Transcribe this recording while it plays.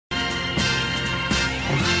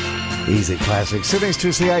Easy classic. Sydney's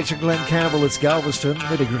 2CH and Glen Campbell. It's Galveston.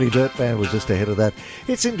 Nitty Gritty Dirt Band was just ahead of that.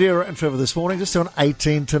 It's Indira and Trevor this morning, just on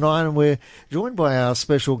 18 to 9, and we're joined by our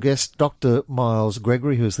special guest, Dr. Miles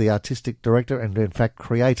Gregory, who's the artistic director and, in fact,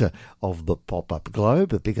 creator of the Pop-Up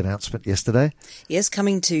Globe. A big announcement yesterday. Yes,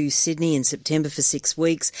 coming to Sydney in September for 6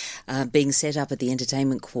 weeks, being set up at the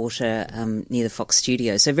Entertainment Quarter near the Fox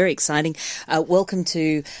Studio. So very exciting. Welcome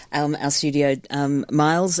to our studio,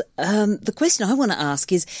 Miles. The question I want to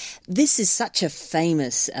ask is, this is such a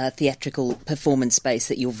famous theatrical performance space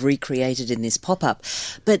that you've recreated in this pop-up,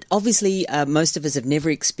 but obviously most of us have never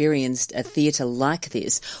experienced a theatre like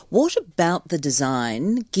this. What about the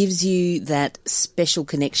design gives you that special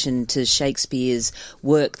connection to Shakespeare's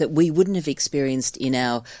work that we wouldn't have experienced in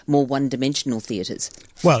our more one-dimensional theatres?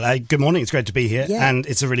 Well, good morning. It's great to be here, Yeah. and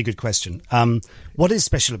it's a really good question. What is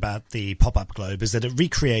special about the Pop-Up Globe is that it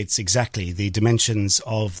recreates exactly the dimensions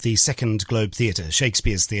of the Second Globe Theatre,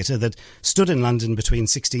 Shakespeare's theatre, that stood in London between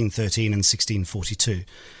 1613 and 1642.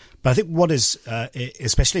 But I think what is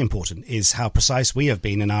especially important is how precise we have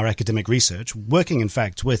been in our academic research, working, in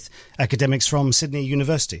fact, with academics from Sydney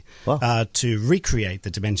University. Wow. To recreate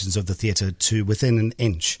the dimensions of the theatre to within an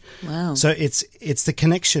inch. Wow. So it's the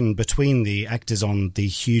connection between the actors on the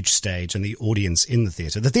huge stage and the audience in the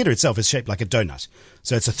theatre. The theatre itself is shaped like a donut.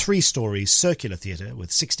 So it's a 3-story circular theatre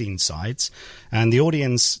with 16 sides. And the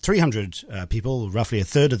audience, 300 people, roughly a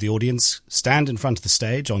third of the audience, stand in front of the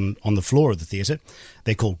stage on the floor of the theatre.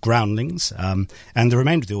 They're called groundlings. And the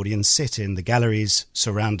remainder of the audience sit in the galleries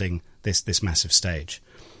surrounding this massive stage.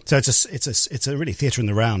 So it's a really theatre in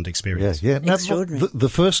the round experience. Yeah. Now, Extraordinary. the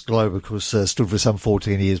first Globe, of course, stood for some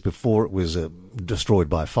 14 years before it was destroyed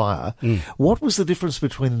by fire. What was the difference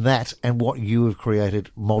between that and what you have created,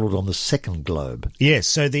 modelled on the second Globe? Yes,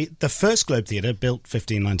 so the first Globe Theatre, built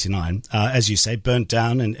 1599, as you say, burnt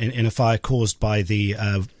down in a fire caused by the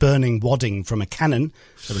burning wadding from a cannon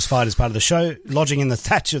that was fired as part of the show, lodging in the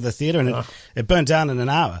thatch of the theatre, and it burnt down in an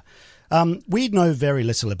hour. We know very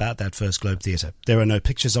little about that first Globe Theatre. There are no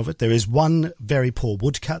pictures of it. There is one very poor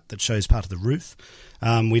woodcut that shows part of the roof.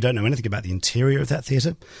 We don't know anything about the interior of that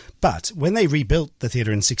theatre. But when they rebuilt the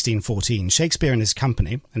theatre in 1614, Shakespeare and his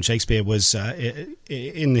company, and Shakespeare was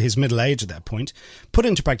in his middle age at that point, put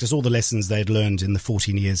into practice all the lessons they had learned in the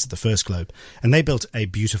 14 years of the first Globe. And they built a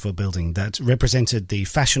beautiful building that represented the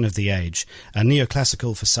fashion of the age, a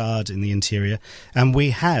neoclassical facade in the interior. And we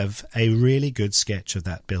have a really good sketch of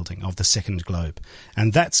that building, of the second Globe.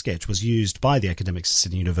 And that sketch was used by the academics at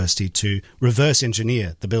Sydney University to reverse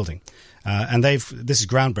engineer the building. And this is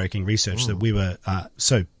groundbreaking research that we were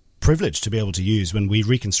so privileged to be able to use when we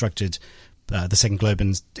reconstructed the second Globe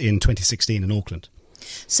in 2016 in Auckland.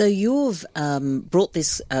 So you've brought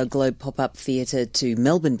this Globe Pop-Up Theatre to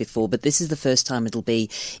Melbourne before, but this is the first time it'll be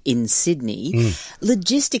in Sydney.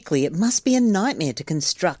 Logistically, it must be a nightmare to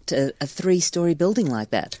construct a 3-story building like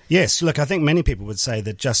that. Yes, look, I think many people would say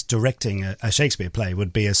that just directing a Shakespeare play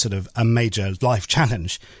would be a sort of a major life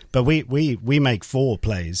challenge. But we make 4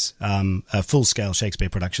 plays, full-scale Shakespeare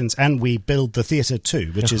productions, and we build the theatre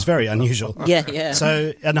too, which is very unusual. Yeah.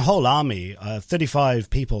 So, and a whole army, 35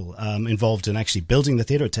 people involved in actually building the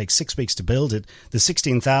theatre. It takes 6 weeks to build it. There's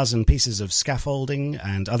 16,000 pieces of scaffolding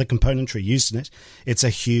and other componentry used in it. It's a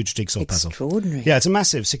huge jigsaw puzzle. Extraordinary. Yeah, it's a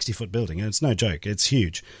massive 60-foot building, and it's no joke. It's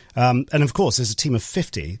huge. And of course, there's a team of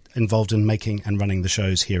 50 involved in making and running the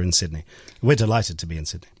shows here in Sydney. We're delighted to be in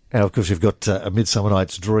Sydney. Now, of course, you've got A Midsummer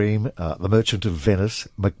Night's Dream, The Merchant of Venice,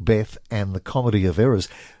 Macbeth, and The Comedy of Errors.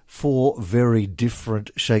 4 very different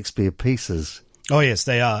Shakespeare pieces. Oh, yes,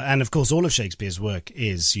 they are. And, of course, all of Shakespeare's work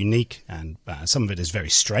is unique, and some of it is very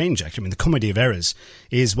strange, actually. I mean, The Comedy of Errors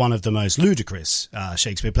is one of the most ludicrous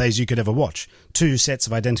Shakespeare plays you could ever watch. 2 sets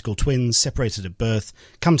of identical twins, separated at birth,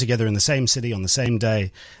 come together in the same city on the same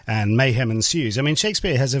day, and mayhem ensues. I mean,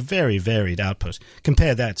 Shakespeare has a very varied output.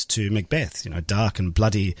 Compare that to Macbeth, dark and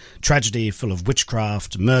bloody tragedy full of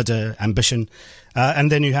witchcraft, murder, ambition.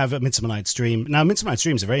 And then you have A Midsummer Night's Dream. Now, Midsummer Night's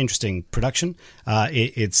Dream is a very interesting production.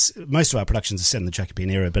 It's most of our productions are set in the Jacobean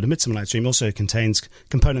era, but A Midsummer Night's Dream also contains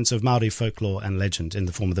components of Maori folklore and legend in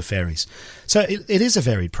the form of the fairies. So it is a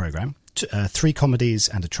varied programme. 3 comedies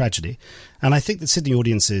and a tragedy. And I think that Sydney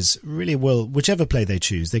audiences really will, whichever play they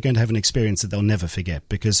choose, they're going to have an experience that they'll never forget,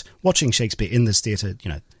 because watching Shakespeare in this theatre,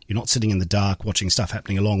 You're not sitting in the dark watching stuff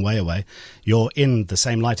happening a long way away. You're in the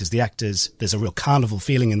same light as the actors. There's a real carnival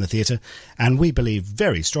feeling in the theatre. And we believe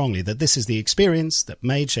very strongly that this is the experience that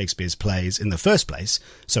made Shakespeare's plays in the first place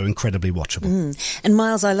so incredibly watchable. And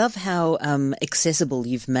Miles, I love how accessible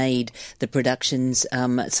you've made the productions.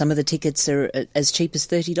 Some of the tickets are as cheap as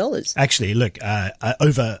 $30. Actually, look,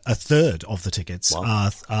 over a third of the tickets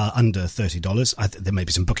are under $30. There may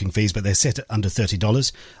be some booking fees, but they're set at under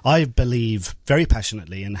 $30. I believe very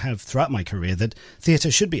passionately, and have throughout my career, that theatre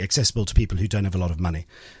should be accessible to people who don't have a lot of money.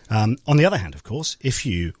 On the other hand, of course, if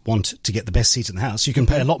you want to get the best seat in the house, you can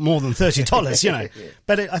pay a lot more than $30, you know.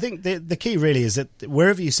 But I think the key really is that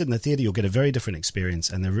wherever you sit in the theatre, you'll get a very different experience.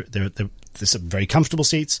 And there's some very comfortable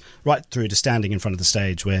seats right through to standing in front of the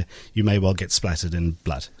stage where you may well get splattered in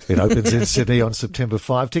blood. It opens in Sydney on September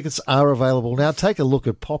 5. Tickets are available now. Take a look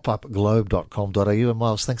at popupglobe.com.au. And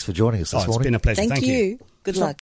Miles, thanks for joining us this morning. It's been a pleasure. Thank you. Good luck.